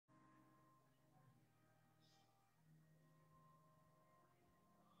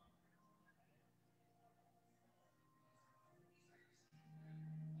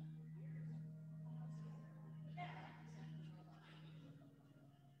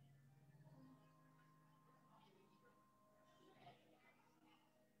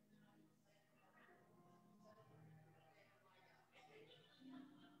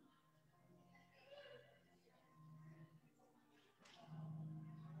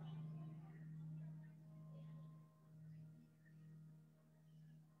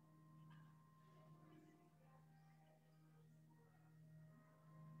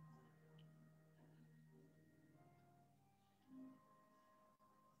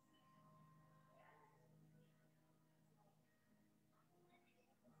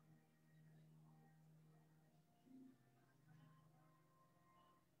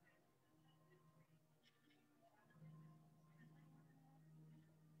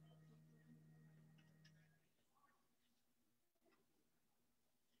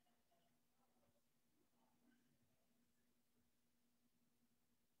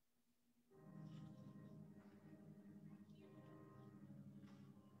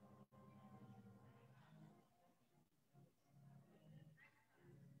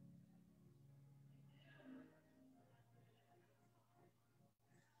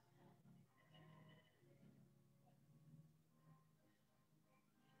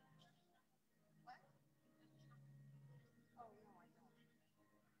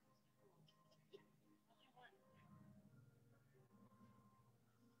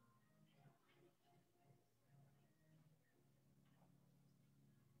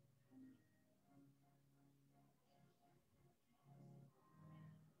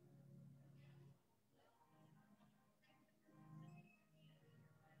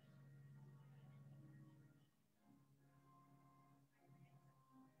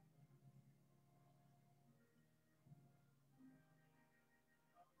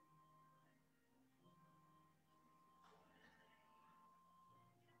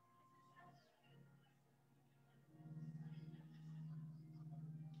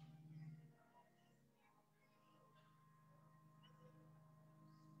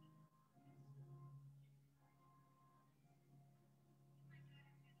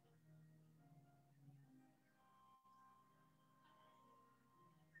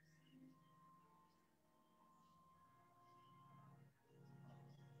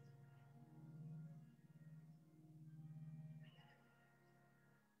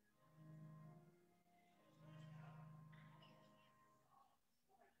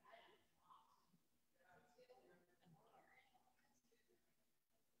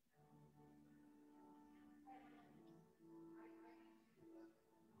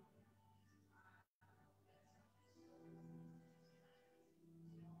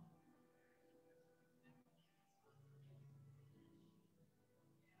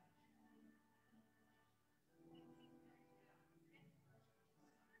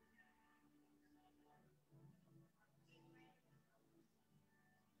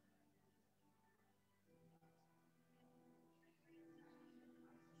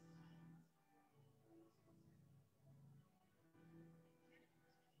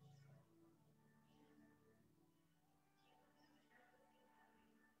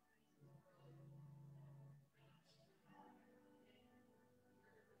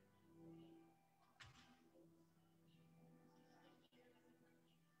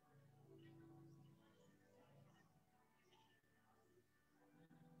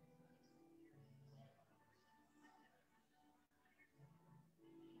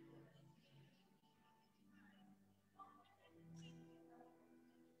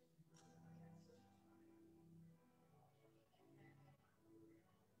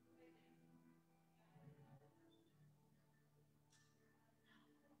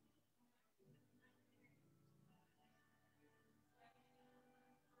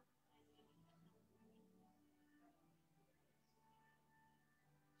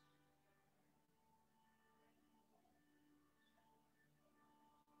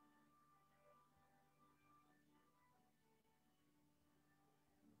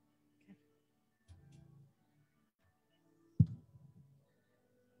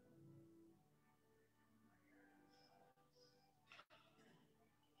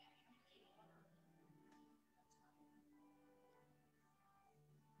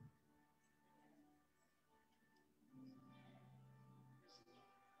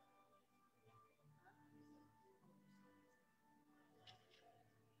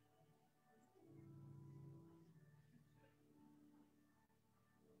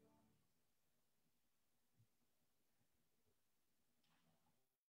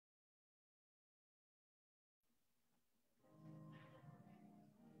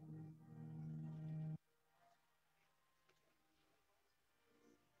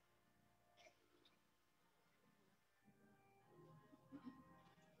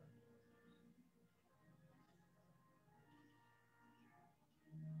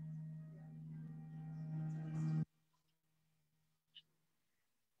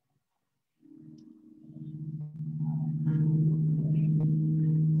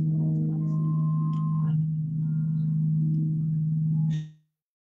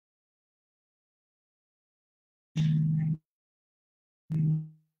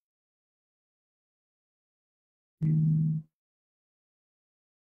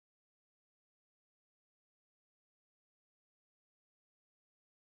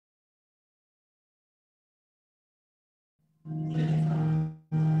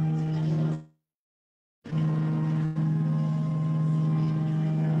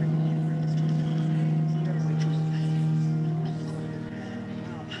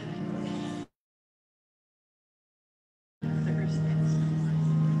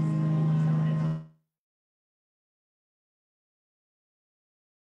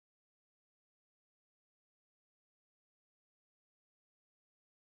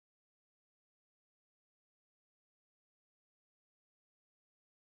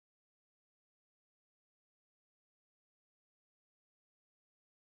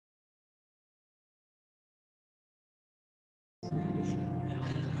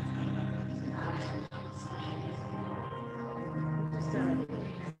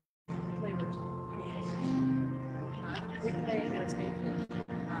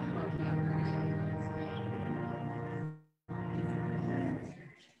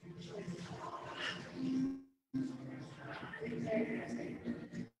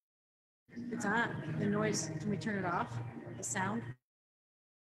It's on. The noise, can we turn it off? The sound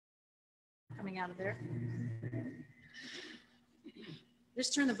coming out of there.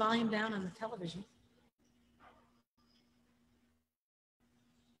 Just turn the volume down on the television.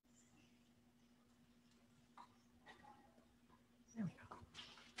 There we go.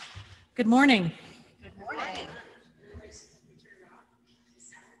 Good morning. Good morning.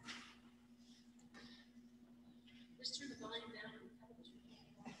 Just turn the volume down on the television.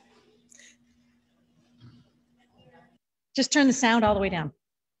 Just turn the sound all the way down.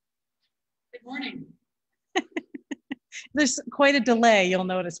 Good morning. There's quite a delay, you'll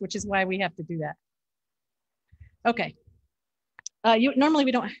notice, which is why we have to do that. Okay. Normally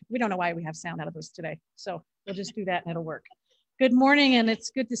we don't know why we have sound out of those today, so we'll just do that and it'll work. Good morning, and it's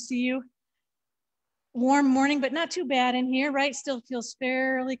good to see you. Warm morning, but not too bad in here, right? Still feels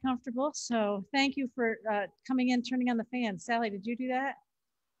fairly comfortable. So thank you for coming in, turning on the fans. Sally, did you do that?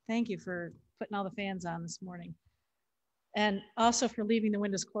 Thank you for putting all the fans on this morning. And also for leaving the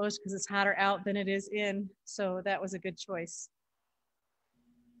windows closed because it's hotter out than it is in. So that was a good choice.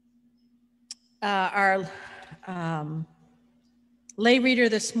 Our lay reader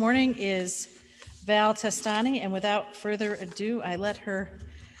this morning is Val Testani. And without further ado, I let her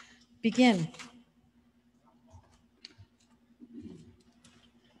begin.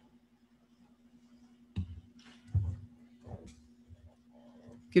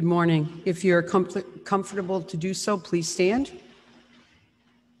 Good morning. If you're comfortable to do so, please stand.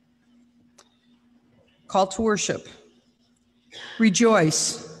 Call to worship.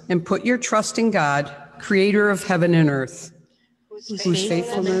 Rejoice and put your trust in God, creator of heaven and earth, whose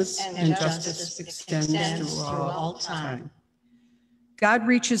faithfulness and justice extends through all time. God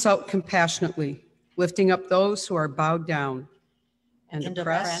reaches out compassionately, lifting up those who are bowed down and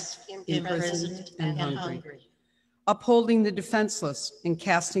oppressed, imprisoned, and hungry, upholding the defenseless and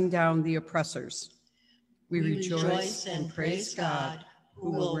casting down the oppressors. We rejoice and praise God, who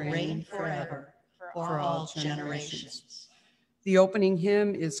will reign forever for all generations. The opening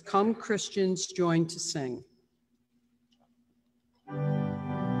hymn is Come Christians Join to Sing.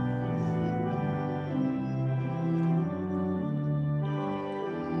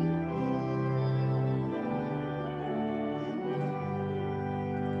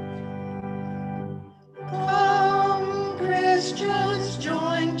 Come, Christians,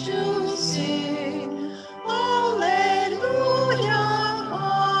 join to sing. Alleluia,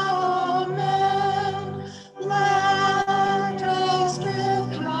 amen. Let us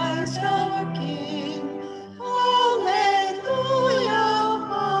give Christ our King. Alleluia,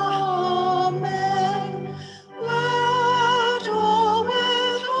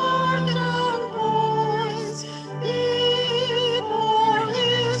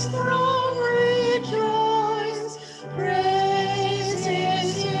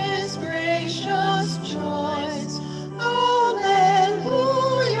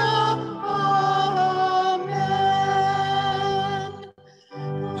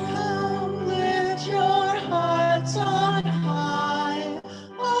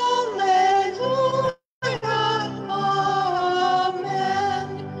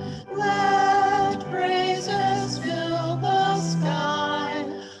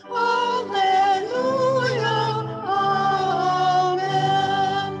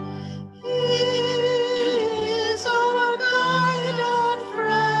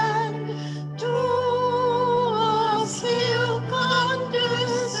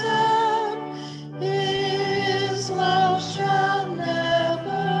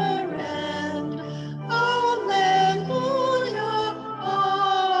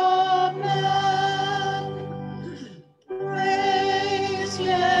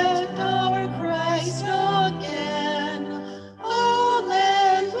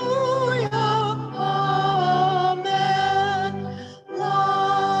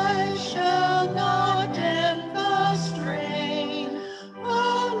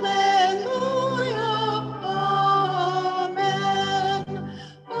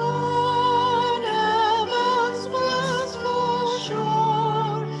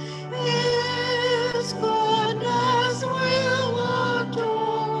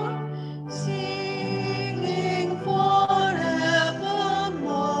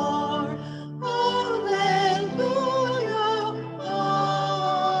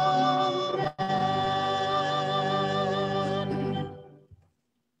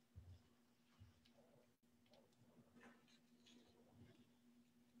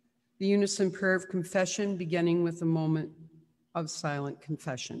 The unison prayer of confession, beginning with a moment of silent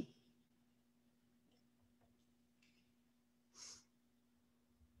confession.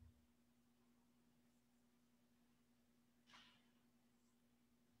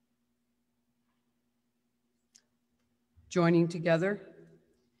 Joining together,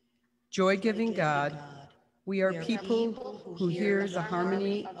 joy-giving God, we are people who hear the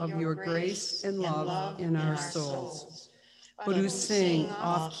harmony of your grace and love in our souls, but who sing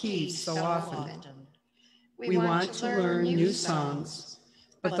off-key so often. We want to learn new songs,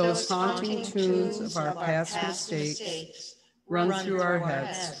 but those haunting tunes of our past mistakes run through our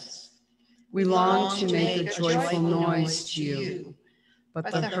heads. We long to make a joyful noise to you, but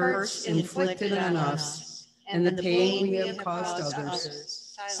the hurts inflicted on us and the pain we have caused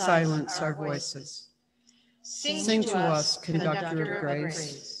others silence our voices. Sing to us, conductor of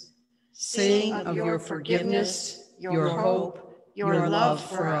grace. Sing of your forgiveness, your hope, your love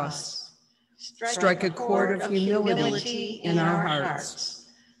for us. Strike a chord of humility in our hearts,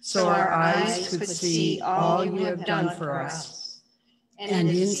 so our eyes could see all you have done for us. And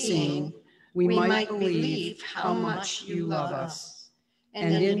in seeing, we might believe how much you love us.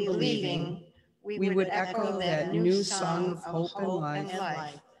 And in believing, we would echo that new song of hope and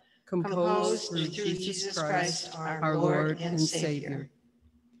life, composed through Jesus Christ, our Lord and Savior.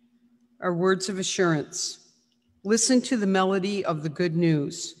 Our words of assurance. Listen to the melody of the good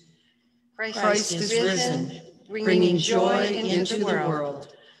news. Christ is risen, bringing joy into the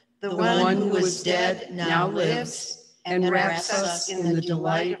world. The one who was dead now lives and wraps us in the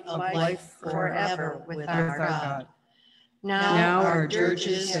delight of life forever with our God. Now our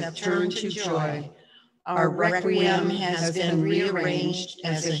dirges have turned to joy. Our requiem has been rearranged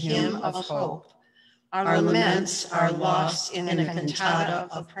as a hymn of hope. Our laments are lost in a cantata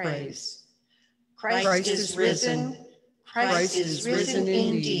of praise. Christ is risen. Christ is risen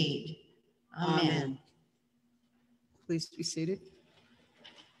indeed. Amen. Please be seated.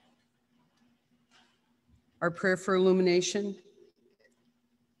 Our prayer for illumination.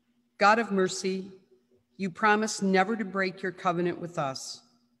 God of mercy, you promise never to break your covenant with us.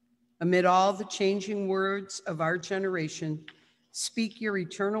 Amid all the changing words of our generation, speak your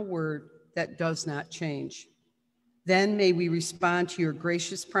eternal word that does not change. Then may we respond to your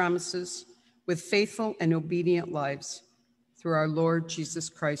gracious promises with faithful and obedient lives. Through our Lord Jesus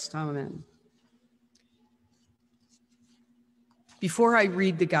Christ, amen. Before I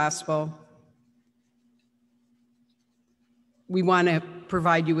read the gospel, we want to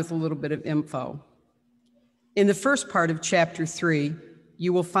provide you with a little bit of info. In the first part of chapter 3,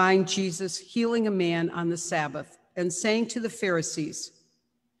 you will find Jesus healing a man on the Sabbath and saying to the Pharisees,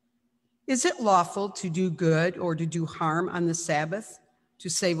 "Is it lawful to do good or to do harm on the Sabbath, to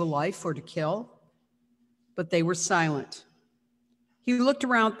save a life or to kill?" But they were silent. He looked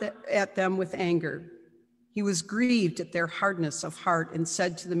around at them with anger. He was grieved at their hardness of heart and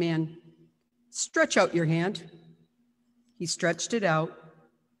said to the man, "Stretch out your hand." He stretched it out,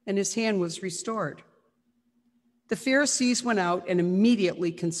 and his hand was restored. The Pharisees went out and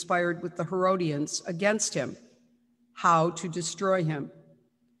immediately conspired with the Herodians against him, how to destroy him.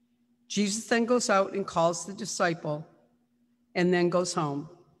 Jesus then goes out and calls the disciple and then goes home.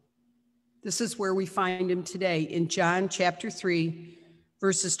 This is where we find him today in John chapter 3,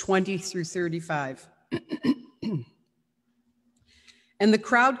 verses 20 through 35. And the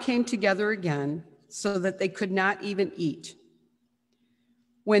crowd came together again so that they could not even eat.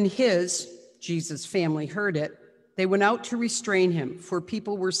 When Jesus' family heard it, they went out to restrain him, for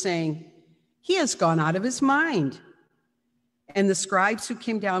people were saying, "He has gone out of his mind." And the scribes who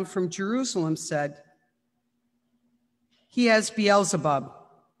came down from Jerusalem said, "He has Beelzebub,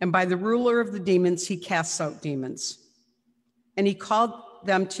 and by the ruler of the demons he casts out demons." And he called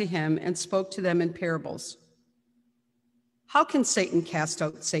them to him and spoke to them in parables. "How can Satan cast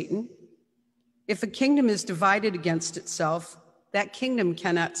out Satan? If a kingdom is divided against itself, that kingdom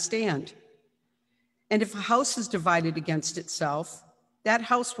cannot stand. And if a house is divided against itself, that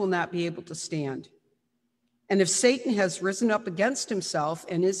house will not be able to stand. And if Satan has risen up against himself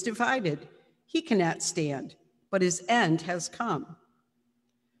and is divided, he cannot stand, but his end has come.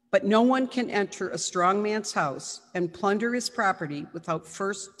 But no one can enter a strong man's house and plunder his property without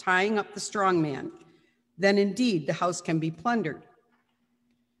first tying up the strong man. Then indeed the house can be plundered.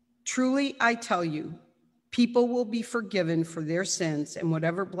 Truly, I tell you, people will be forgiven for their sins and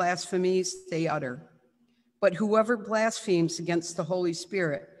whatever blasphemies they utter. But whoever blasphemes against the Holy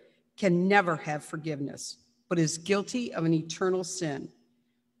Spirit can never have forgiveness, but is guilty of an eternal sin.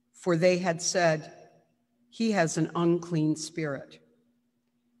 For they had said, 'He has an unclean spirit.'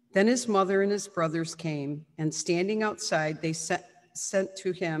 Then his mother and his brothers came, and standing outside, they sent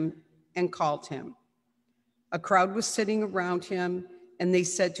to him and called him. A crowd was sitting around him, and they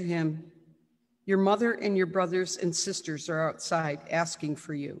said to him, "Your mother and your brothers and sisters are outside asking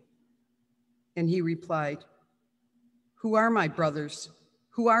for you." And he replied, "Who are my brothers?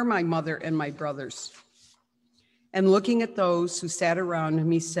 Who are my mother and my brothers?" And looking at those who sat around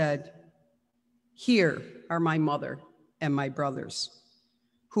him, he said, "Here are my mother and my brothers.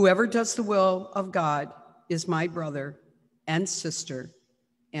 Whoever does the will of God is my brother and sister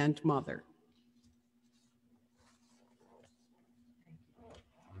and mother."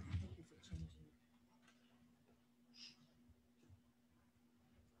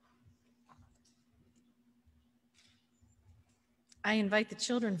 I invite the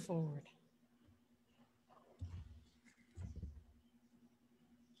children forward.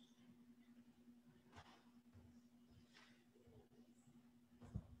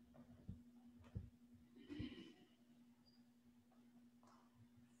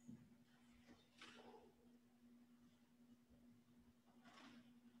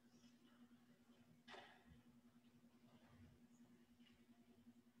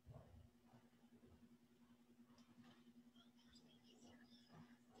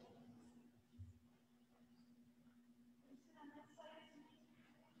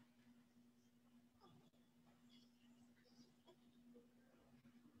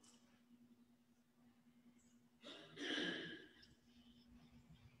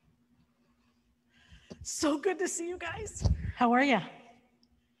 So good to see you guys. How are you?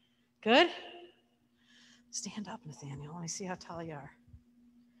 Good? Stand up, Nathaniel. Let me see how tall you are.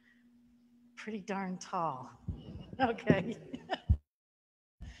 Pretty darn tall. Okay.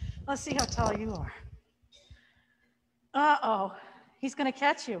 Let's see how tall you are. Uh-oh. He's going to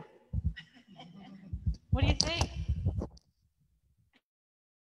catch you. What do you think?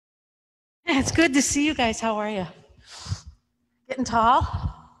 It's good to see you guys. How are you? Getting tall?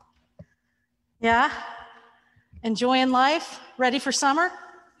 Yeah? Enjoying life? Ready for summer?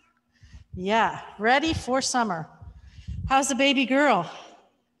 Yeah, ready for summer. How's the baby girl?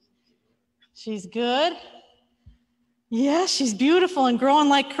 She's good? Yeah, she's beautiful and growing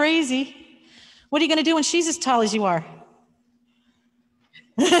like crazy. What are you going to do when she's as tall as you are?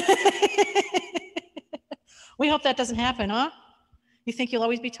 We hope that doesn't happen, huh? You think you'll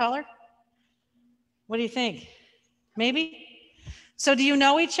always be taller? What do you think? Maybe? So do you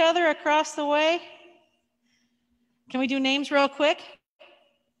know each other across the way? Can we do names real quick?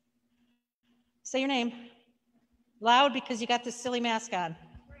 Say your name. Loud because you got this silly mask on.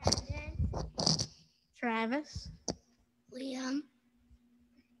 Brandon, Travis, Liam,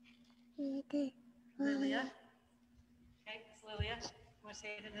 Lilia. Okay, it's Lilia. You want to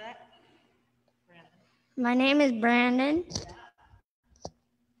say it into that? Brandon. My name is Brandon.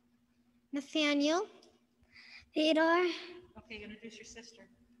 Nathaniel, Theodore, Okay, introduce your sister.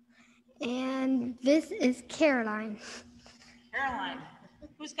 and this is Caroline. Caroline.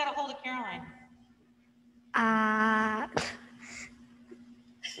 Who's got a hold of Caroline?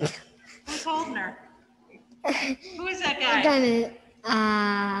 Who's holding her? Who is that guy?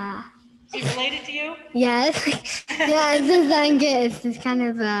 Is he related to you? Yes. Yeah, it's just I get it's just kind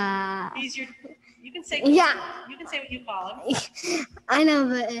of He's your. You can say. Yeah. You can say what you call him. I know,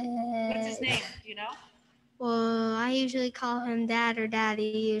 but What's his name? Do you know? well, I usually call him Dad or Daddy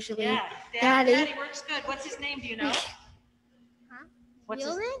usually. Yeah. Daddy. Daddy works good. What's his name? Do you know? Huh? What's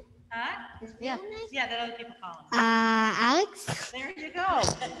his? Real name? Huh? His Yeah. real name? Yeah, that other people call him. Alex. There you go.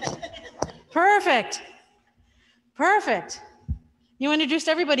 Perfect. Perfect. You introduced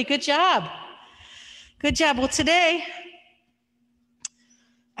everybody. Good job. Good job. Well, today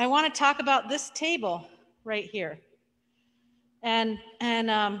I want to talk about this table right here. And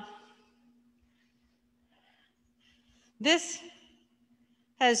this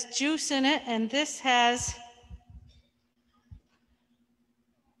has juice in it, and this has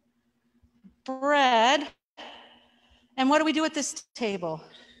bread. And what do we do at this table?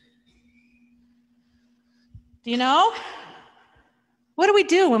 Do you know? What do we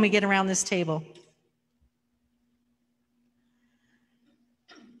do when we get around this table?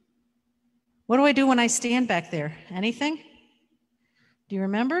 What do I do when I stand back there? Anything? Do you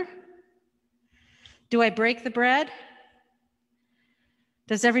remember? Do I break the bread?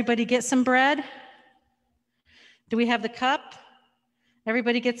 Does everybody get some bread? Do we have the cup?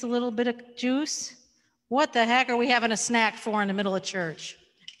 Everybody gets a little bit of juice? What the heck are we having a snack for in the middle of church?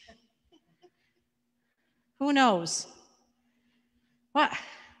 Who knows? What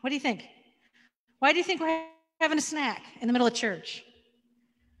do you think? Why do you think we're having a snack in the middle of church?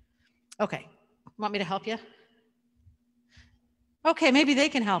 Okay, want me to help you? Okay, maybe they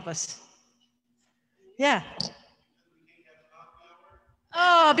can help us. Yeah.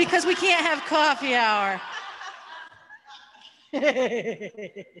 Oh, because we can't have coffee hour.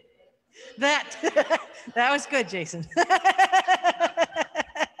 That was good, Jason.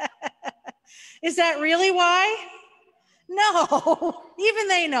 Is that really why? No, even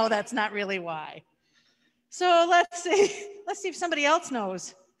they know that's not really why. So let's see if somebody else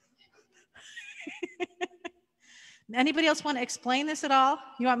knows. Anybody else want to explain this at all?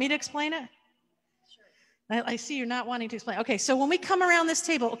 You want me to explain it? Sure. I see you're not wanting to explain. Okay, so when we come around this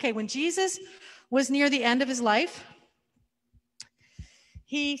table, okay, when Jesus was near the end of his life,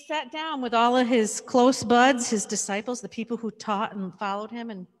 he sat down with all of his close buds, his disciples, the people who taught and followed him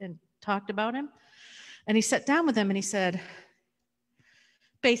and talked about him. And he sat down with them and he said,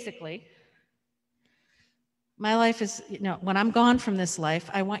 basically, my life is, when I'm gone from this life,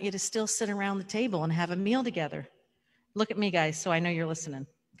 I want you to still sit around the table and have a meal together. Look at me, guys, so I know you're listening,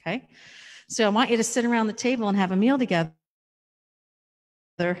 okay? So I want you to sit around the table and have a meal together.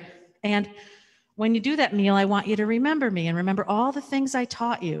 And when you do that meal, I want you to remember me and remember all the things I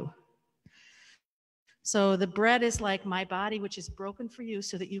taught you. So the bread is like my body, which is broken for you,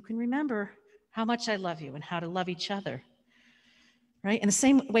 so that you can remember how much I love you and how to love each other. Right? And the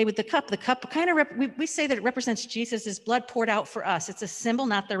same way with the cup kind of, we say that it represents Jesus' blood poured out for us. It's a symbol,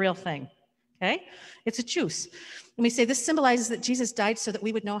 not the real thing. Okay? It's a juice. And we say this symbolizes that Jesus died so that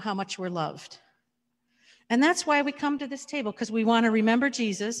we would know how much we're loved. And that's why we come to this table, because we want to remember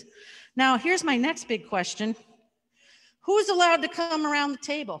Jesus. Now, here's my next big question. Who's allowed to come around the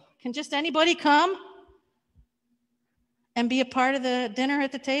table? Can just anybody come and be a part of the dinner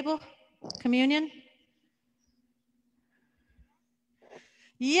at the table? Communion?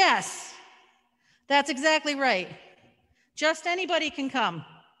 Yes, that's exactly right. Just anybody can come.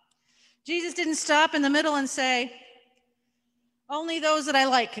 Jesus didn't stop in the middle and say, only those that I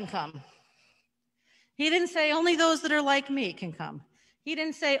like can come. He didn't say only those that are like me can come. He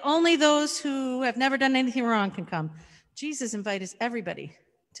didn't say only those who have never done anything wrong can come. Jesus invited everybody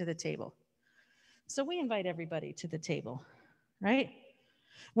to the table. So we invite everybody to the table, right?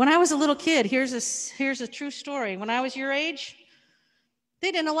 When I was a little kid, here's a true story. When I was your age,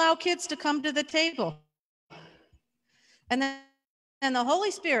 they didn't allow kids to come to the table. And then the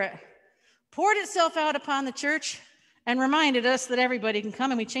Holy Spirit poured itself out upon the church and reminded us that everybody can come.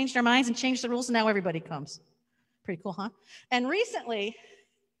 And we changed our minds and changed the rules, and now everybody comes. Pretty cool, huh? And recently,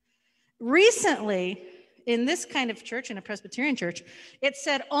 in this kind of church, in a Presbyterian church, it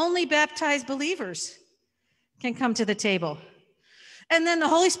said only baptized believers can come to the table. And then the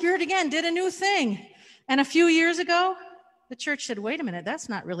Holy Spirit again did a new thing. And a few years ago, the church said, wait a minute, that's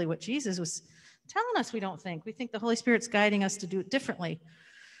not really what Jesus was telling us. We don't think. We think the Holy Spirit's guiding us to do it differently.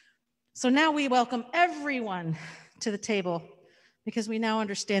 So now we welcome everyone to the table, because we now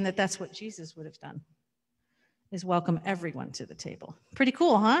understand that that's what Jesus would have done, is welcome everyone to the table. Pretty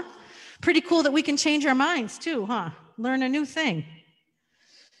cool, huh? Pretty cool that we can change our minds too, huh? Learn a new thing.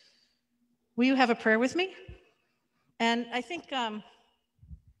 Will you have a prayer with me? And I think, stand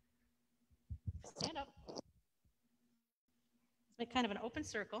up. Make kind of an open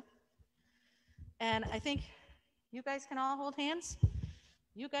circle. And I think you guys can all hold hands.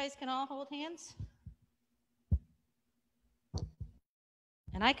 You guys can all hold hands.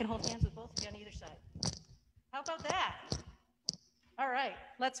 And I can hold hands with both of you on either side. How about that? All right,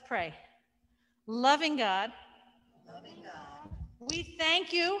 let's pray. Loving God, we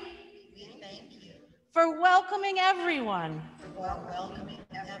thank you for welcoming everyone,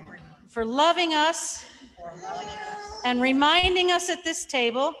 for loving us, and reminding us at this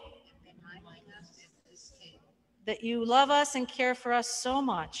table that you love us and care for us so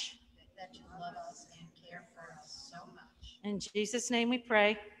much. In Jesus' name we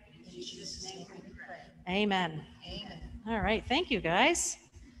pray. Amen. All right, thank you guys.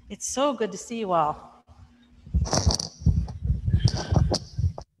 It's so good to see you all.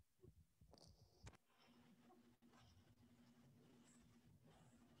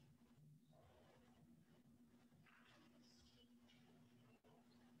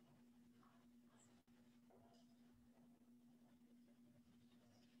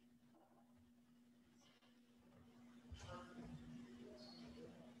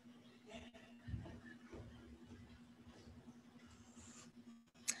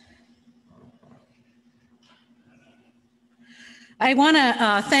 I want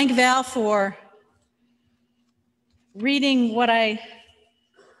to thank Val for reading what I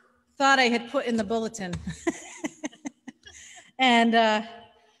thought I had put in the bulletin. And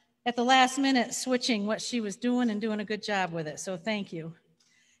at the last minute, switching what she was doing and doing a good job with it. So thank you.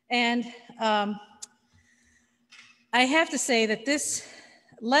 And I have to say that this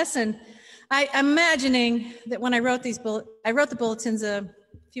lesson, I'm imagining that when I wrote the bulletins a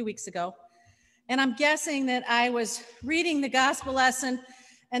few weeks ago, and I'm guessing that I was reading the gospel lesson,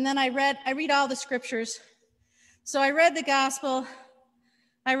 and then I read all the scriptures. So I read the gospel,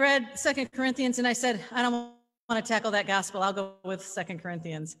 I read 2 Corinthians, and I said, I don't want to tackle that gospel. I'll go with 2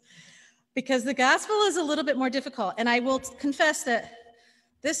 Corinthians. Because the gospel is a little bit more difficult. And I will confess that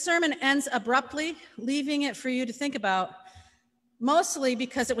this sermon ends abruptly, leaving it for you to think about, mostly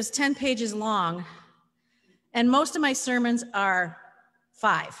because it was 10 pages long. And most of my sermons are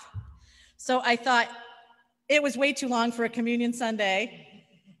 5. So I thought it was way too long for a communion Sunday,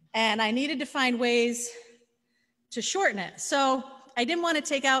 and I needed to find ways to shorten it. So I didn't want to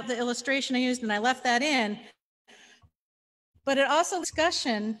take out the illustration I used, and I left that in. But it also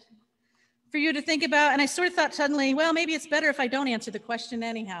discussion for you to think about. And I sort of thought suddenly, well, maybe it's better if I don't answer the question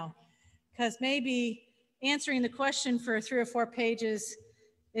anyhow, because maybe answering the question for 3 or 4 pages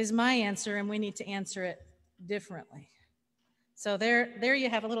is my answer, and we need to answer it differently. So there you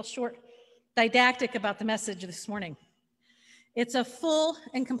have a little short didactic about the message this morning. It's a full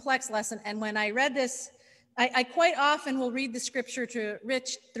and complex lesson. And when I read this, I quite often will read the scripture to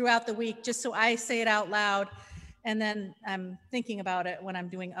Rich throughout the week, just so I say it out loud. And then I'm thinking about it when I'm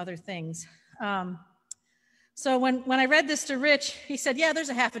doing other things. So when I read this to Rich, he said, yeah, there's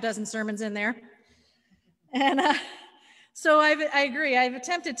a half a dozen sermons in there. And so I agree. I've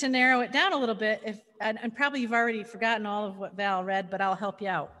attempted to narrow it down a little bit. And probably you've already forgotten all of what Val read, but I'll help you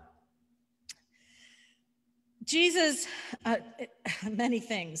out. Jesus, many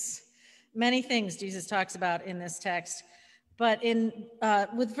things Jesus talks about in this text. But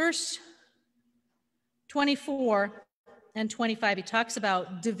with verse 24 and 25, he talks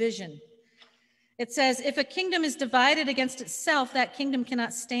about division. It says, if a kingdom is divided against itself, that kingdom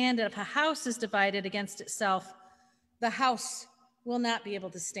cannot stand. And if a house is divided against itself, the house will not be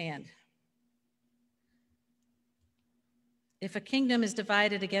able to stand. If a kingdom is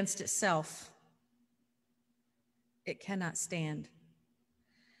divided against itself, it cannot stand.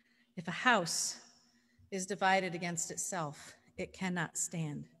 If a house is divided against itself, it cannot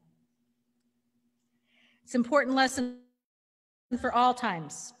stand. It's an important lesson for all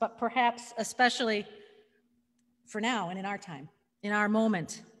times, but perhaps especially for now and in our time, in our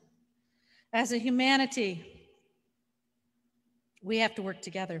moment. As a humanity, we have to work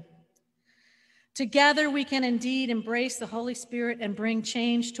together. Together, we can indeed embrace the Holy Spirit and bring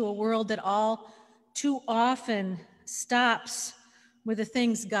change to a world that all too often stops with the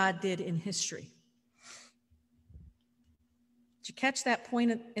things God did in history. Did you catch that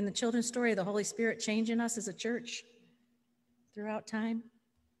point in the children's story of the Holy Spirit changing us as a church throughout time?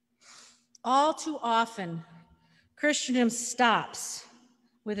 All too often, Christendom stops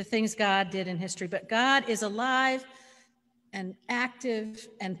with the things God did in history, but God is alive and active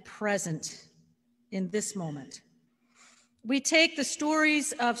and present in this moment. We take the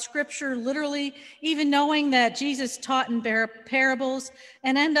stories of Scripture literally, even knowing that Jesus taught in parables,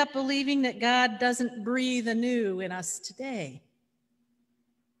 and end up believing that God doesn't breathe anew in us today.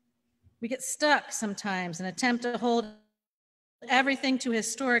 We get stuck sometimes and attempt to hold everything to a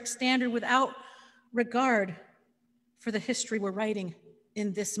historic standard without regard for the history we're writing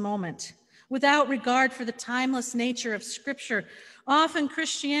in this moment, without regard for the timeless nature of Scripture. Often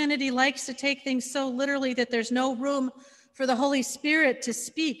Christianity likes to take things so literally that there's no room for the Holy Spirit to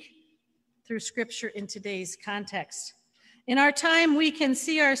speak through Scripture in today's context. In our time, we can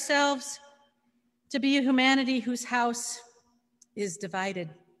see ourselves to be a humanity whose house is divided.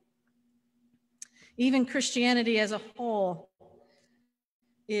 Even Christianity as a whole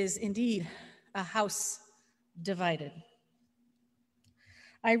is indeed a house divided.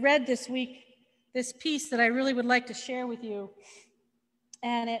 I read this week this piece that I really would like to share with you,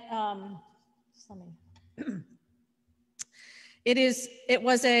 and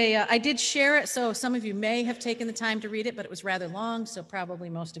I did share it, so some of you may have taken the time to read it, but it was rather long, so probably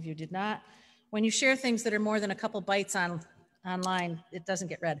most of you did not. When you share things that are more than a couple bytes online, it doesn't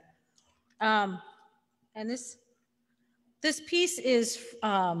get read. And this piece is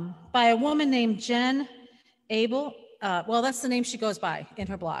by a woman named Jen Abel. Well, that's the name she goes by in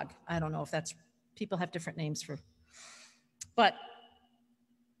her blog. I don't know if people have different names but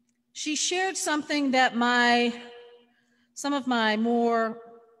she shared something that some of my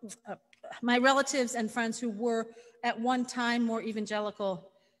relatives and friends who were at one time more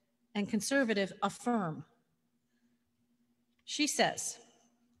evangelical and conservative affirm. She says,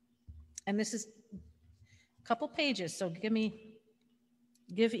 and this is a couple pages, so give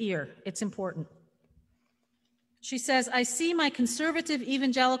ear, it's important. She says, I see my conservative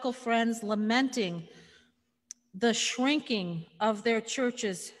evangelical friends lamenting the shrinking of their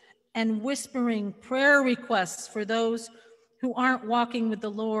churches and whispering prayer requests for those who aren't walking with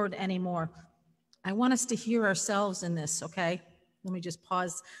the Lord anymore. I want us to hear ourselves in this, okay? Let me just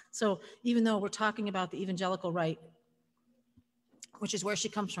pause. So even though we're talking about the evangelical right, which is where she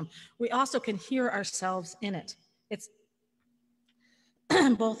comes from, we also can hear ourselves in it. It's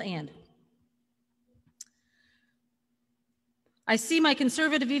both and. I see my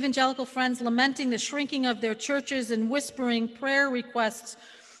conservative evangelical friends lamenting the shrinking of their churches and whispering prayer requests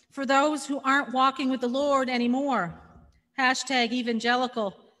for those who aren't walking with the Lord anymore. Hashtag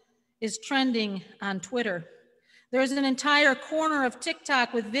evangelical is trending on Twitter. There's an entire corner of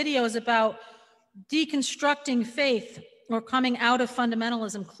TikTok with videos about deconstructing faith or coming out of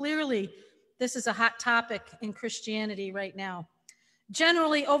fundamentalism. Clearly, this is a hot topic in Christianity right now.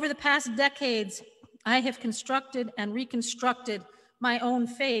 Generally, over the past decades, I have constructed and reconstructed my own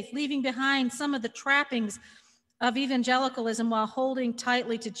faith, leaving behind some of the trappings of evangelicalism while holding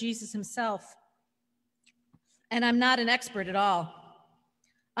tightly to Jesus himself. And I'm not an expert at all.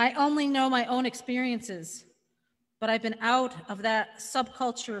 I only know my own experiences, but I've been out of that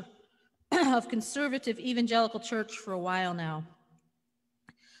subculture of conservative evangelical church for a while now.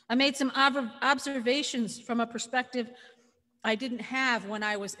 I made some observations from a perspective I didn't have when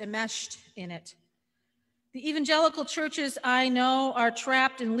I was enmeshed in it. The evangelical churches I know are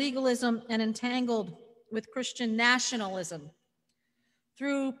trapped in legalism and entangled with Christian nationalism.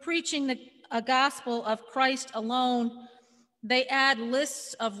 Through preaching a gospel of Christ alone, they add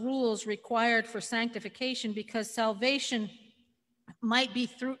lists of rules required for sanctification because salvation might be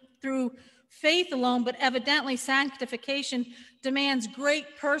through faith alone, but evidently sanctification demands great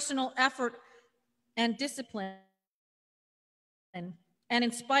personal effort and discipline. And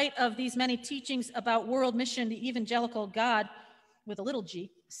in spite of these many teachings about world mission, the evangelical God, with a little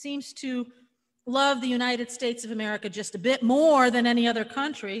g, seems to love the United States of America just a bit more than any other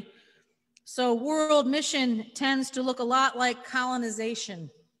country. So world mission tends to look a lot like colonization.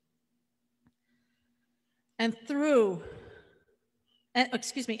 And though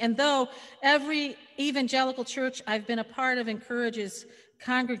every evangelical church I've been a part of encourages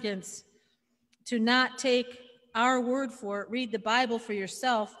congregants to not take our word for it, read the Bible for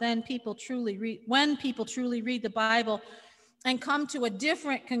yourself, when people truly read the Bible and come to a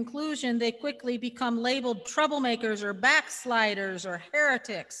different conclusion, they quickly become labeled troublemakers or backsliders or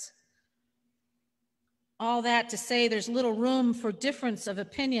heretics. All that to say there's little room for difference of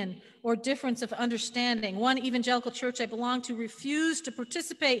opinion or difference of understanding. One evangelical church I belong to refused to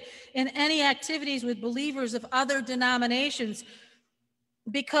participate in any activities with believers of other denominations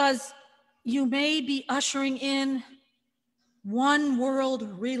because you may be ushering in one world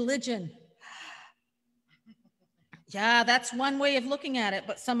religion. Yeah, that's one way of looking at it,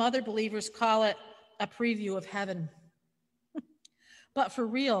 but some other believers call it a preview of heaven. But for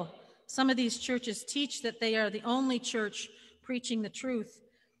real, some of these churches teach that they are the only church preaching the truth,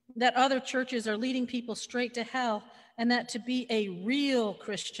 that other churches are leading people straight to hell, and that to be a real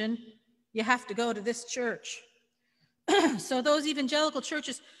Christian, you have to go to this church. So those evangelical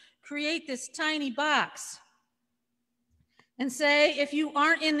churches create this tiny box and say, if you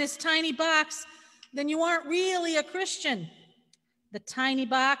aren't in this tiny box, then you aren't really a Christian. The tiny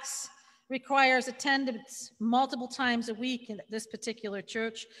box requires attendance multiple times a week in this particular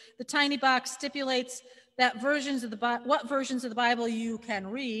church. The tiny box stipulates that what versions of the Bible you can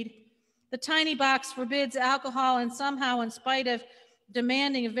read. The tiny box forbids alcohol and somehow, in spite of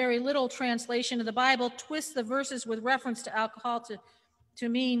demanding a very little translation of the Bible, twists the verses with reference to alcohol to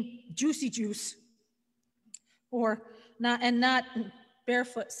mean juicy juice or not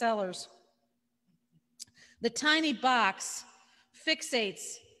barefoot sellers. The tiny box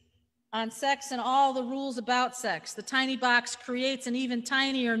fixates on sex and all the rules about sex. The tiny box creates an even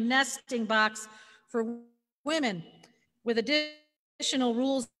tinier nesting box for women with additional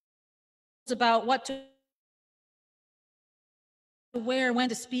rules about what to wear, when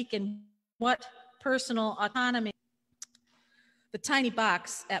to speak, and what personal autonomy. The tiny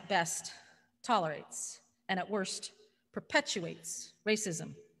box, at best, tolerates, and at worst, perpetuates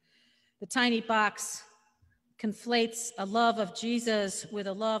racism. The tiny box conflates a love of Jesus with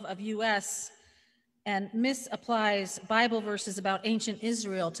a love of US and misapplies Bible verses about ancient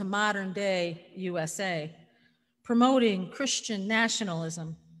Israel to modern day USA, promoting Christian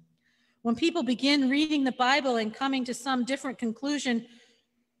nationalism. When people begin reading the Bible and coming to some different conclusions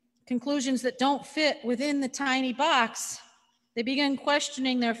that don't fit within the tiny box, they begin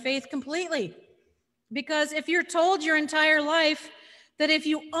questioning their faith completely. Because if you're told your entire life that if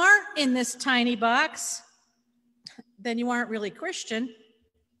you aren't in this tiny box, then you aren't really Christian,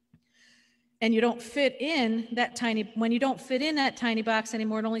 and you don't fit in that when you don't fit in that tiny box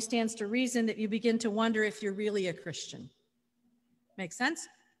anymore, it only stands to reason that you begin to wonder if you're really a Christian. Make sense?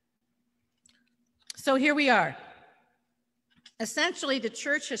 So here we are. Essentially, the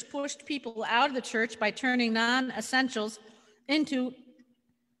church has pushed people out of the church by turning non-essentials into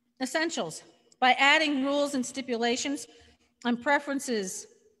essentials, by adding rules and stipulations and preferences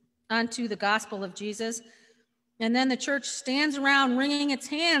onto the gospel of Jesus. And then the church stands around wringing its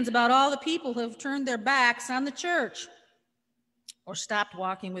hands about all the people who have turned their backs on the church or stopped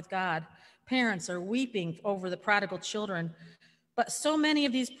walking with God. Parents are weeping over the prodigal children. But so many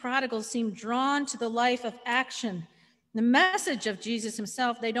of these prodigals seem drawn to the life of action. The message of Jesus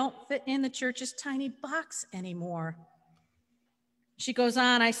himself, they don't fit in the church's tiny box anymore. She goes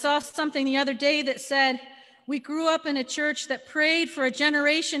on, I saw something the other day that said, we grew up in a church that prayed for a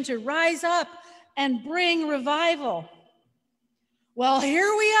generation to rise up and bring revival. Well,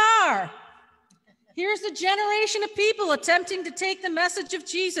 here we are. Here's a generation of people attempting to take the message of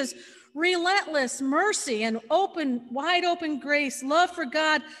Jesus, relentless mercy and wide open grace, love for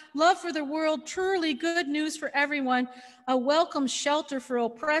God, love for the world, truly good news for everyone, a welcome shelter for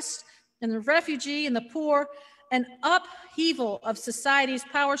oppressed and the refugee and the poor, an upheaval of society's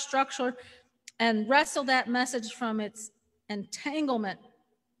power structure, and wrestle that message from its entanglement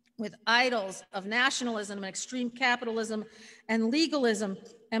with idols of nationalism and extreme capitalism and legalism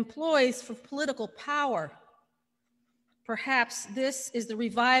employs for political power. Perhaps this is the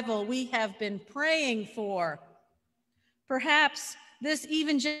revival we have been praying for. Perhaps this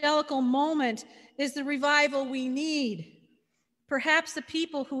evangelical moment is the revival we need. Perhaps the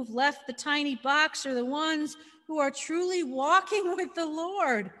people who've left the tiny box are the ones who are truly walking with the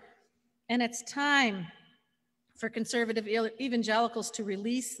Lord. And it's time for conservative evangelicals to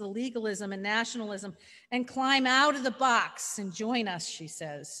release the legalism and nationalism and climb out of the box and join us, she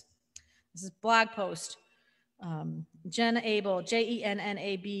says. This is a blog post. Jenna Abel,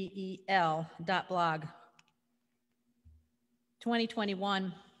 JENNABEL.blog.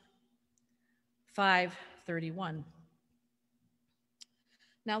 2021, 5/31.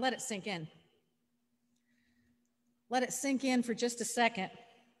 Now let it sink in. Let it sink in for just a second,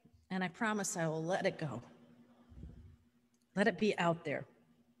 and I promise I will let it go. Let it be out there.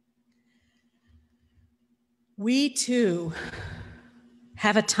 We too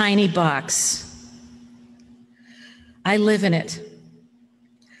have a tiny box. I live in it.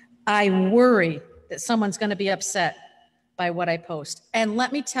 I worry that someone's going to be upset by what I post. And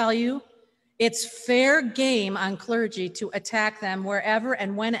let me tell you, it's fair game on clergy to attack them wherever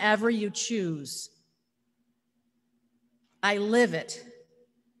and whenever you choose. I live it.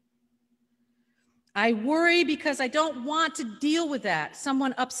 I worry because I don't want to deal with that,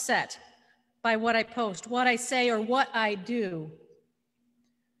 someone upset by what I post, what I say, or what I do.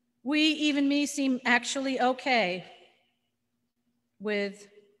 We, even me, seem actually okay with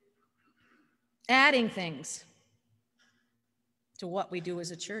adding things to what we do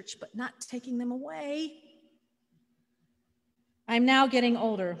as a church, but not taking them away. I'm now getting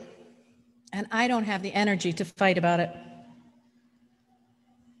older, and I don't have the energy to fight about it.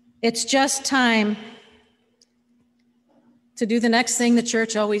 It's just time to do the next thing the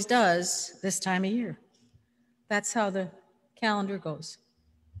church always does this time of year. That's how the calendar goes.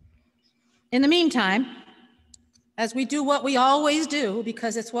 In the meantime, as we do what we always do,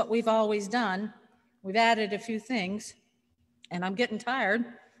 because it's what we've always done, we've added a few things, and I'm getting tired.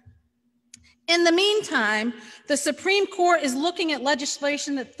 In the meantime, the Supreme Court is looking at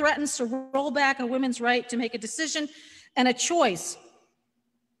legislation that threatens to roll back a woman's right to make a decision and a choice.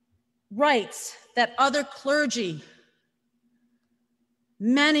 Rights that other clergy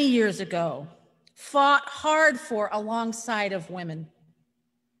many years ago fought hard for alongside of women.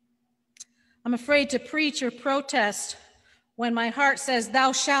 I'm afraid to preach or protest when my heart says,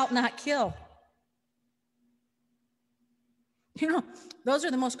 "Thou shalt not kill." You know, those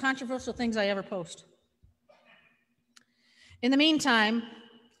are the most controversial things I ever post. In the meantime,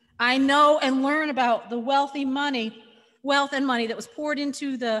 I know and learn about the wealth and money that was poured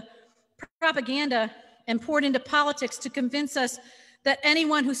into the propaganda and poured into politics to convince us that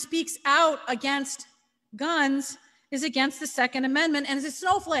anyone who speaks out against guns is against the Second Amendment and is a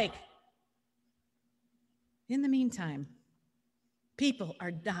snowflake. In the meantime, people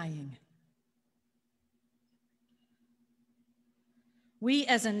are dying. We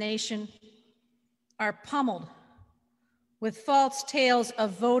as a nation are pummeled with false tales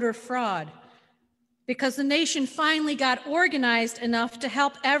of voter fraud because the nation finally got organized enough to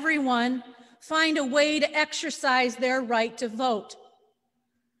help everyone find a way to exercise their right to vote.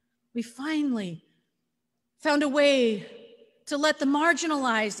 We finally found a way to let the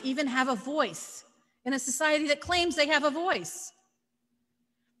marginalized even have a voice in a society that claims they have a voice.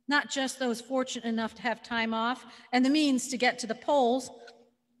 Not just those fortunate enough to have time off and the means to get to the polls.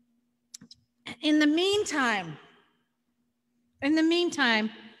 In the meantime,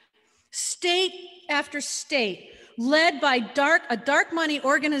 state after state, led by a dark money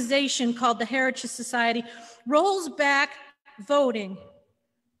organization called the Heritage Society, rolls back voting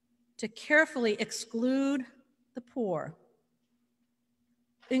to carefully exclude the poor.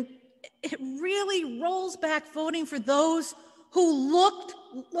 And it really rolls back voting for those who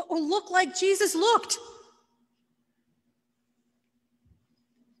look like Jesus looked.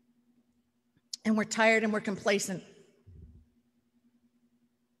 And we're tired and we're complacent.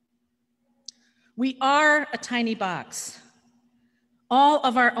 We are a tiny box, all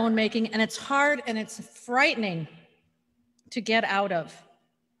of our own making, and it's hard and it's frightening to get out of.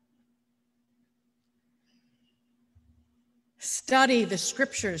 Study the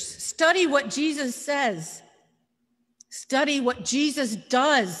scriptures. Study what Jesus says. Study what Jesus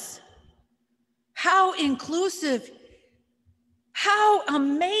does. How inclusive, how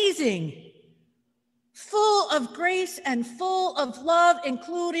amazing. Full of grace and full of love,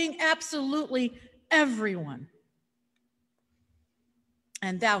 including absolutely everyone.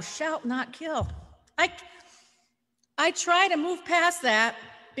 And thou shalt not kill. I try to move past that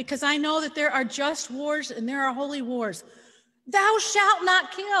because I know that there are just wars and there are holy wars. Thou shalt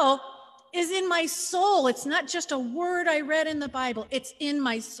not kill is in my soul. It's not just a word I read in the Bible. It's in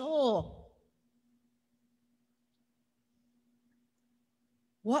my soul.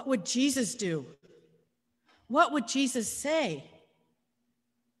 What would Jesus do? What would Jesus say?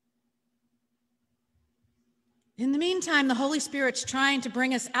 In the meantime, the Holy Spirit's trying to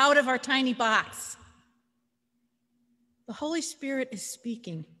bring us out of our tiny box. The Holy Spirit is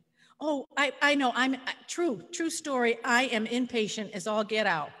speaking. Oh, I know, true story. I am impatient as all get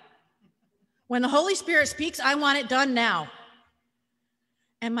out. When the Holy Spirit speaks, I want it done now.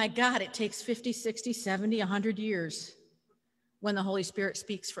 And my God, it takes 50, 60, 70, 100 years when the Holy Spirit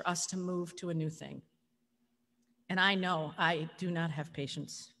speaks for us to move to a new thing. And I know I do not have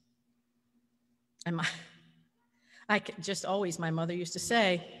patience. And just always, my mother used to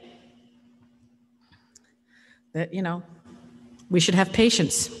say that, we should have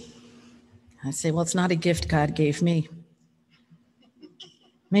patience. I say, well, it's not a gift God gave me.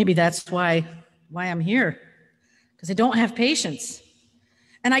 Maybe that's why I'm here, because I don't have patience.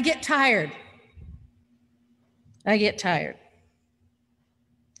 And I get tired.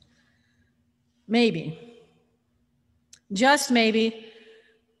 Maybe, just maybe,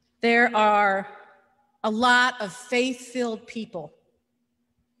 there are a lot of faith-filled people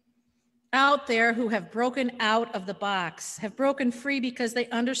out there who have broken out of the box, have broken free because they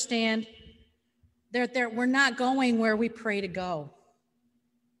understand we're not going where we pray to go.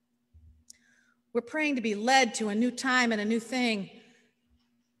 We're praying to be led to a new time and a new thing,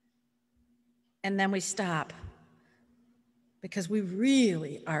 and then we stop because we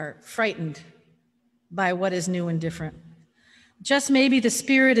really are frightened by what is new and different. Just maybe the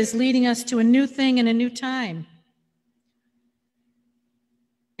Spirit is leading us to a new thing and a new time.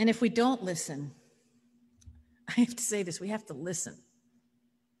 And if we don't listen, I have to say this, we have to listen.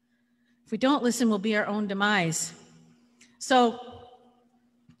 If we don't listen, we'll be our own demise. So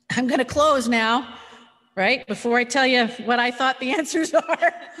I'm going to close now, right? Before I tell you what I thought the answers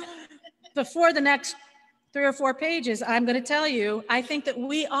are. Before the next 3 or 4 pages, I'm going to tell you, I think that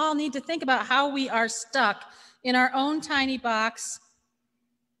we all need to think about how we are stuck in our own tiny box.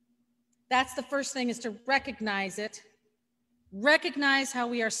 That's the first thing, is to recognize it. Recognize how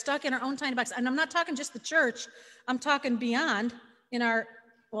we are stuck in our own tiny box. And I'm not talking just the church. I'm talking beyond, in our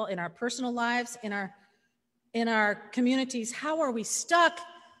personal lives, in our communities. How are we stuck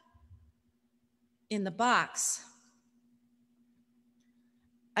in the box?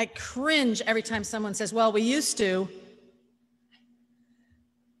 I cringe every time someone says, well, we used to.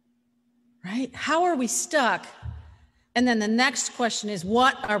 Right? How are we stuck? And then the next question is,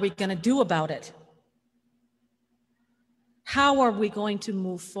 what are we going to do about it? How are we going to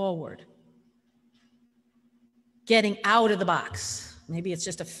move forward? Getting out of the box. Maybe it's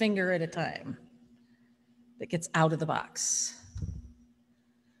just a finger at a time that gets out of the box.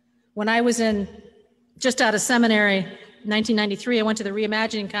 When I was just out of seminary, 1993, I went to the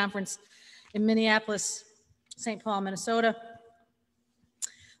Reimagining Conference in Minneapolis, St. Paul, Minnesota.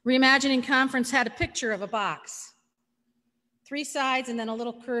 Reimagining Conference had a picture of a box, 3 sides and then a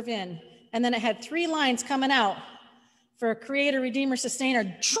little curve in. And then it had 3 lines coming out for a creator, redeemer, sustainer,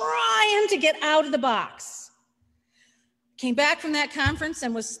 trying to get out of the box. came back from that conference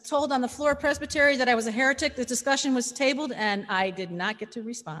and was told on the floor of Presbytery that I was a heretic. The discussion was tabled and I did not get to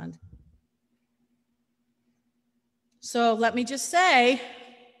respond. So let me just say,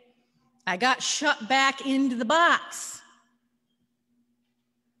 I got shut back into the box.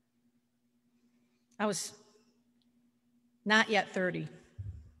 I was not yet 30.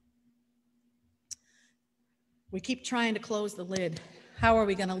 We keep trying to close the lid. How are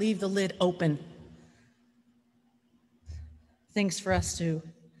we going to leave the lid open? Things for us to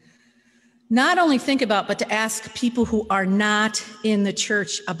not only think about, but to ask people who are not in the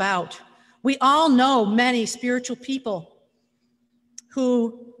church about. We all know many spiritual people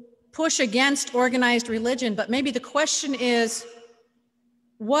who push against organized religion, but maybe the question is,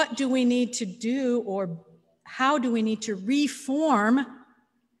 what do we need to do, or how do we need to reform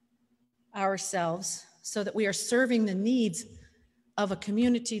ourselves so that we are serving the needs of a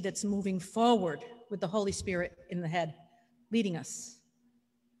community that's moving forward with the Holy Spirit in the head, leading us?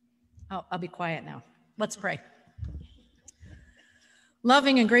 I'll be quiet now. Let's pray.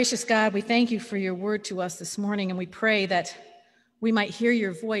 Loving and gracious God, we thank you for your word to us this morning, and we pray that we might hear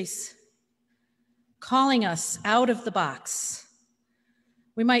your voice calling us out of the box.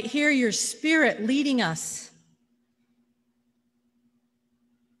 We might hear your Spirit leading us.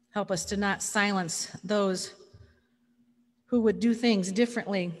 Help us to not silence those who would do things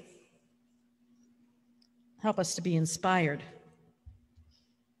differently. Help us to be inspired.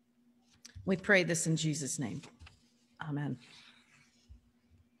 We pray this in Jesus' name. Amen.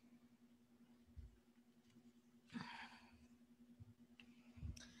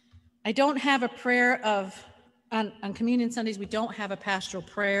 I don't have a prayer on Communion Sundays, we don't have a pastoral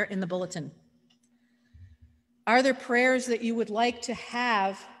prayer in the bulletin. Are there prayers that you would like to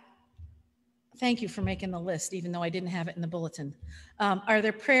have? Thank you for making the list, even though I didn't have it in the bulletin. Are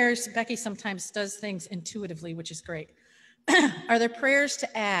there prayers? Becky sometimes does things intuitively, which is great. Are there prayers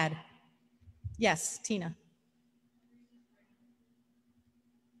to add? Yes, Tina.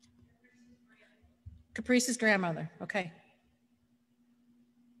 Caprice's grandmother, okay.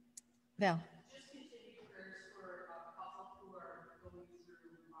 Val.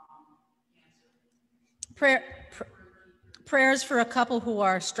 Prayers for a couple who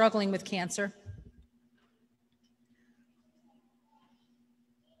are struggling with cancer.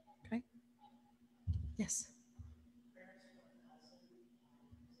 Okay. Yes.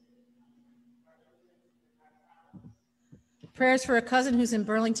 Prayers for a cousin who's in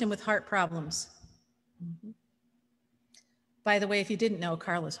Burlington with heart problems. Mm-hmm. By the way, if you didn't know,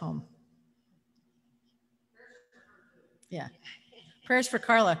 Carla's home. Yeah. Prayers for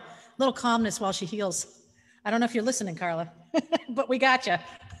Carla. A little calmness while she heals. I don't know if you're listening, Carla, but we got you.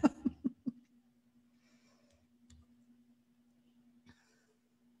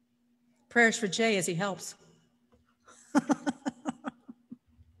 Prayers for Jay as he helps.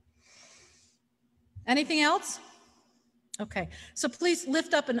 Anything else? Okay, so please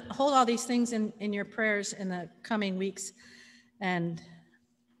lift up and hold all these things in your prayers in the coming weeks and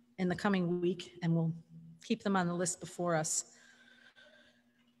in the coming week, and we'll keep them on the list before us.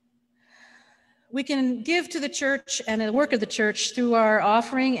 We can give to the church and the work of the church through our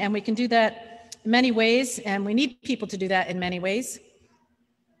offering, and we can do that in many ways, and we need people to do that in many ways.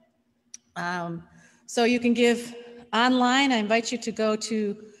 So you can give online. I invite you to go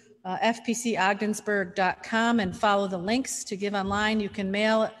to fpcogdensburg.com and follow the links to give online. You can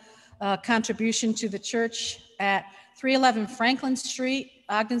mail a contribution to the church at 311 Franklin Street,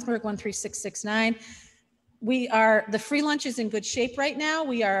 Ogdensburg 13669. The free lunch is in good shape right now.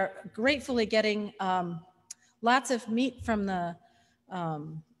 We are gratefully getting lots of meat from the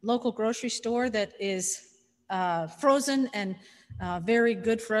local grocery store that is frozen and very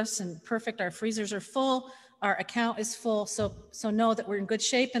good for us and perfect. Our freezers are full. Our account is full. So know that we're in good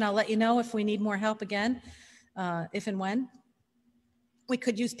shape, and I'll let you know if we need more help again, if and when. We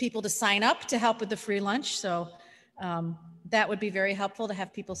could use people to sign up to help with the free lunch. So that would be very helpful to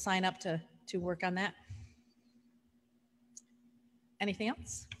have people sign up to work on that. Anything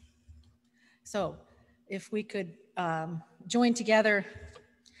else? So if we could join together,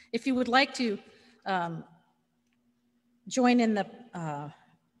 if you would like to join in the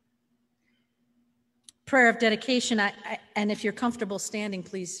prayer of dedication, and if you're comfortable standing,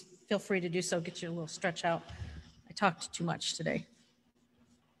 please feel free to do so. Get your little stretch out. I talked too much today.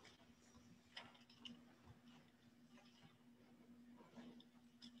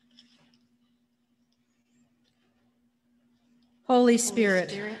 Holy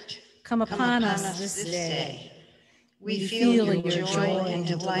Spirit, come upon us this day. We feel your joy and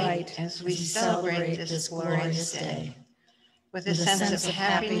delight as we celebrate this glorious day. With a sense of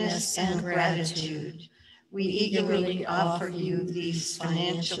happiness and gratitude, We eagerly offer you these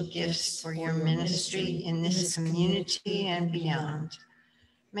financial gifts for your ministry in this community and beyond.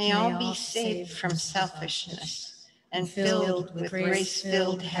 May all be saved from selfishness and filled with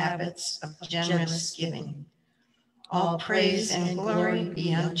grace-filled habits of generous giving. All praise and glory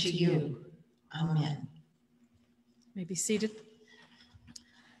be unto you. Amen. You may be seated.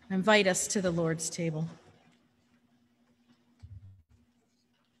 I invite us to the Lord's table.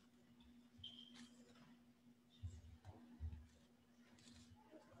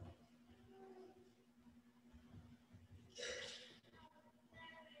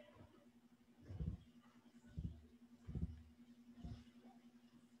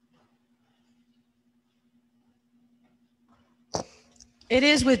 It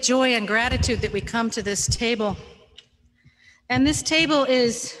is with joy and gratitude that we come to this table. And this table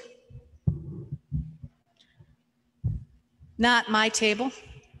is not my table,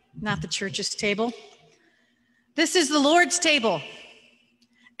 not the church's table. This is the Lord's table.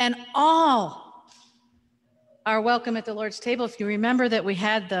 And all are welcome at the Lord's table. If you remember that we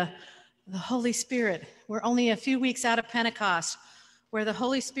had the Holy Spirit, we're only a few weeks out of Pentecost, where the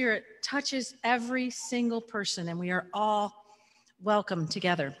Holy Spirit touches every single person, and we are all welcome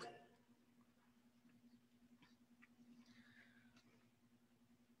together.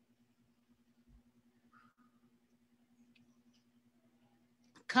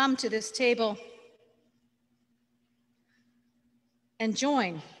 Come to this table and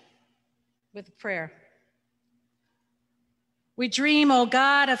join with prayer. We dream, O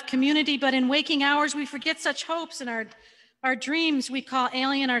God, of community, but in waking hours we forget such hopes. In our dreams we call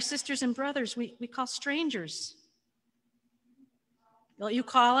alien our sisters and brothers. We call strangers. You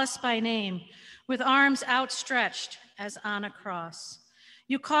call us by name, with arms outstretched as on a cross.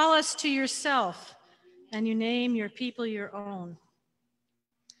 You call us to yourself, and you name your people your own.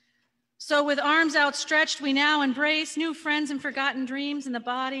 So with arms outstretched, we now embrace new friends and forgotten dreams, and the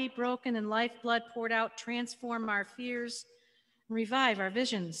body broken and lifeblood poured out transform our fears and revive our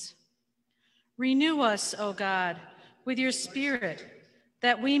visions. Renew us, O God, with your Spirit,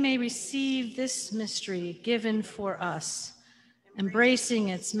 that we may receive this mystery given for us, embracing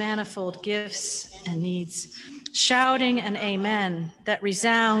its manifold gifts and needs, shouting an amen that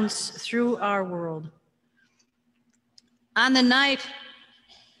resounds through our world. On the night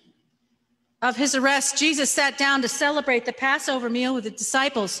of his arrest, Jesus sat down to celebrate the Passover meal with the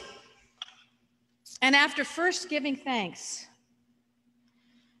disciples. And after first giving thanks,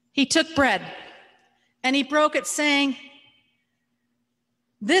 he took bread and he broke it, saying,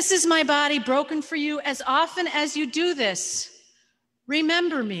 "This is my body broken for you. As often as you do this,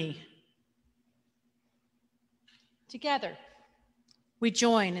 remember me." Together, we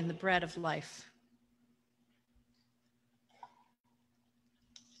join in the bread of life.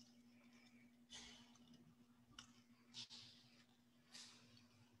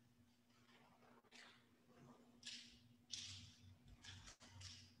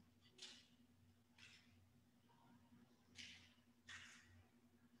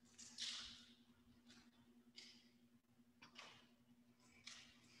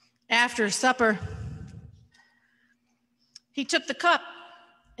 After supper, he took the cup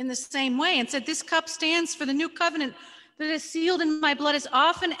in the same way and said, "This cup stands for the new covenant that is sealed in my blood. As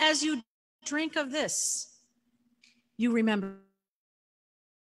often as you drink of this, you remember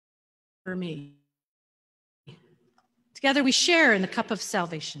me." Together we share in the cup of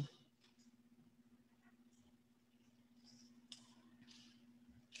salvation.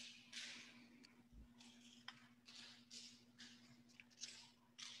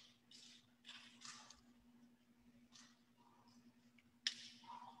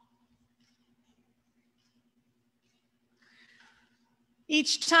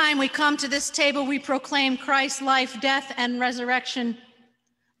 Each time we come to this table, we proclaim Christ's life, death, and resurrection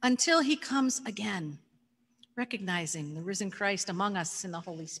until he comes again, recognizing the risen Christ among us in the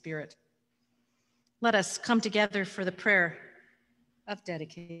Holy Spirit. Let us come together for the prayer of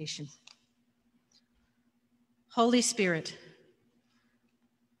dedication. Holy Spirit,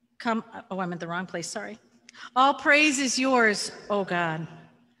 come. Oh, I'm at the wrong place, sorry. All praise is yours, O God.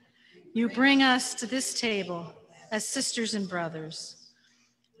 You bring us to this table as sisters and brothers.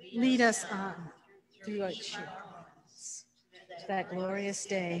 Lead us on through your children's to that glorious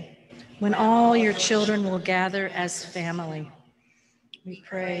day when all your children will gather as family. We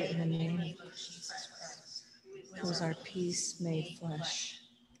pray in the name of Jesus Christ, who is our peace made flesh.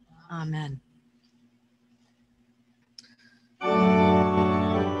 Amen.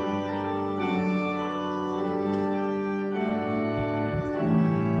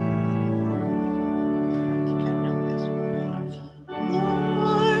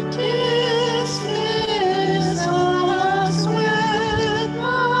 Lord, dismiss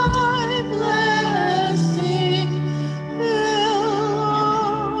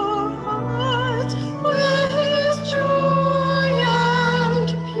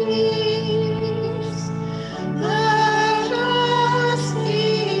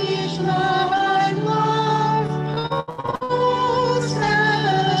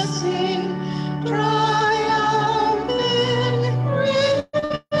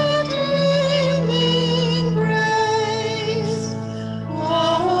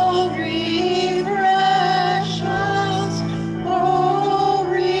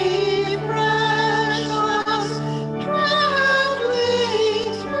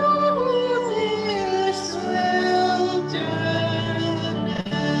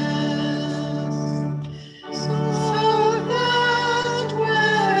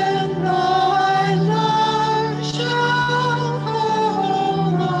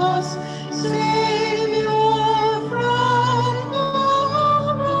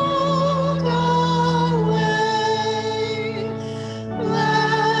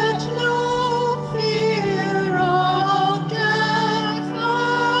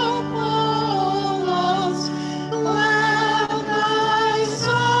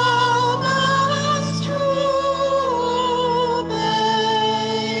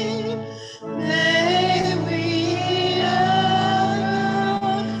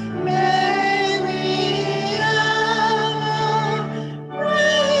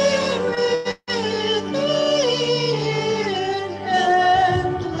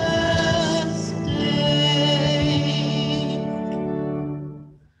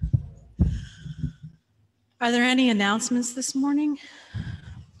Are there any announcements this morning?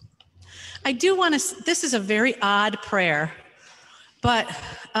 I do want to, this is a very odd prayer, but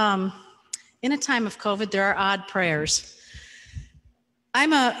in a time of COVID, there are odd prayers.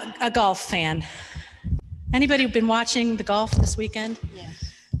 I'm a golf fan. Anybody been watching the golf this weekend?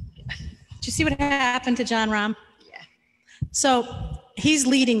 Yes. Did you see what happened to Jon Rahm? Yeah. So he's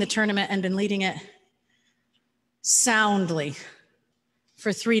leading the tournament and been leading it soundly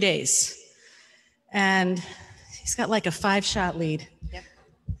for 3 days. And he's got like a 5-shot lead. Yep.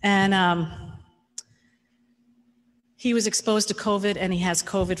 And he was exposed to COVID, and he has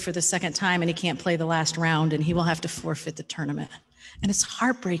COVID for the second time, and he can't play the last round, and he will have to forfeit the tournament. And it's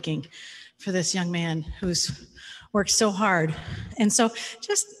heartbreaking for this young man who's worked so hard. And so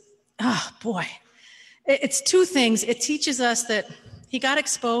just, oh boy, it's two things. It teaches us that he got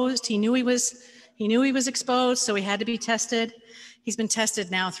exposed. He knew he was exposed, so he had to be tested. He's been tested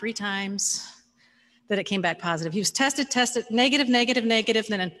now 3 times that it came back positive. He was tested, negative,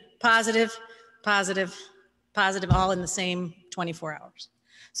 then positive, all in the same 24 hours.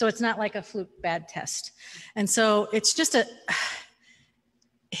 So it's not like a fluke bad test. And so it's just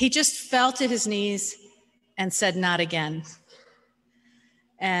he just fell to his knees and said, not again.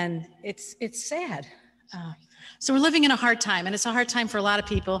 And it's sad. So we're living in a hard time, and it's a hard time for a lot of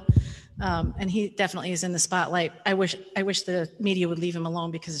people. And he definitely is in the spotlight. I wish the media would leave him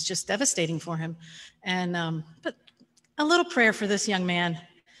alone, because it's just devastating for him. And but a little prayer for this young man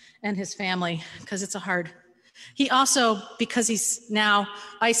and his family, because it's a hard. He also, because he's now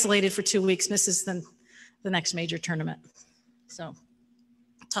isolated for 2 weeks, misses the next major tournament. So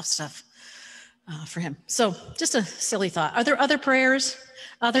tough stuff for him. So just a silly thought. Are there other prayers,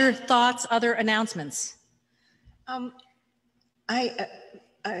 other thoughts, other announcements? I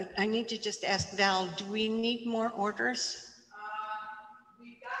need to just ask Val, do we need more orders?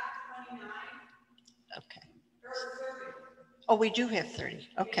 We've got 29. Okay. Oh, we do have 30.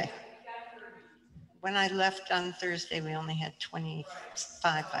 Okay. When I left on Thursday, we only had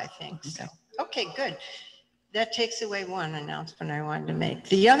 25, I think. So, okay, good. That takes away one announcement I wanted to make.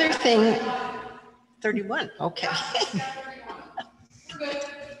 The other thing, 31. Okay.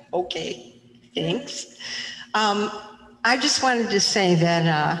 Okay. Thanks. I just wanted to say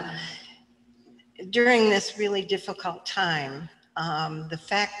that during this really difficult time, the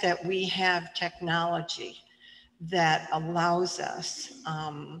fact that we have technology that allows us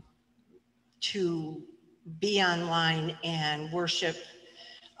to be online and worship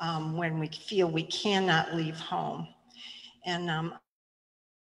when we feel we cannot leave home. And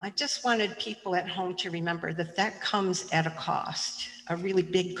I just wanted people at home to remember that that comes at a cost, a really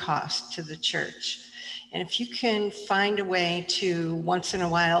big cost to the church. And if you can find a way to once in a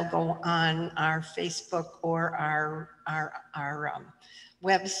while go on our Facebook or our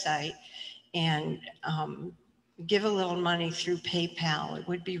website and give a little money through PayPal, it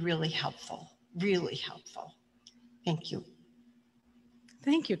would be really helpful, really helpful. Thank you.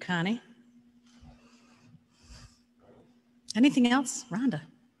 Thank you, Connie. Anything else? Rhonda.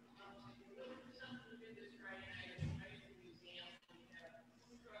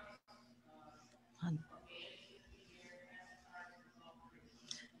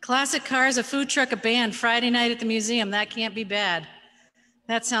 Classic cars, a food truck, a band, Friday night at the museum. That can't be bad.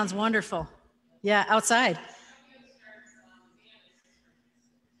 That sounds wonderful. Yeah, outside.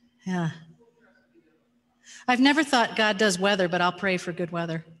 Yeah. I've never thought God does weather, but I'll pray for good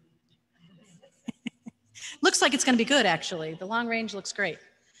weather. Looks like it's going to be good, actually. The long range looks great.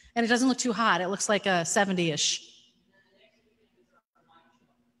 And it doesn't look too hot. It looks like a 70-ish.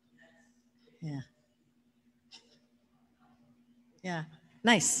 Yeah. Yeah.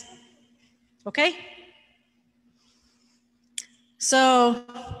 Nice. Okay. So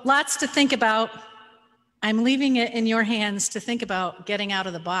lots to think about. I'm leaving it in your hands to think about getting out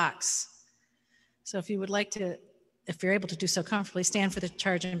of the box. So if you would like to, if you're able to do so comfortably, stand for the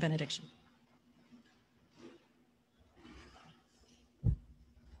charge and benediction.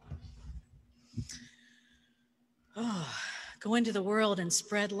 Oh, go into the world and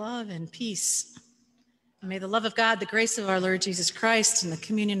spread love and peace. And may the love of God, the grace of our Lord Jesus Christ, and the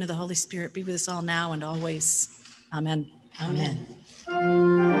communion of the Holy Spirit be with us all now and always. Amen. Amen.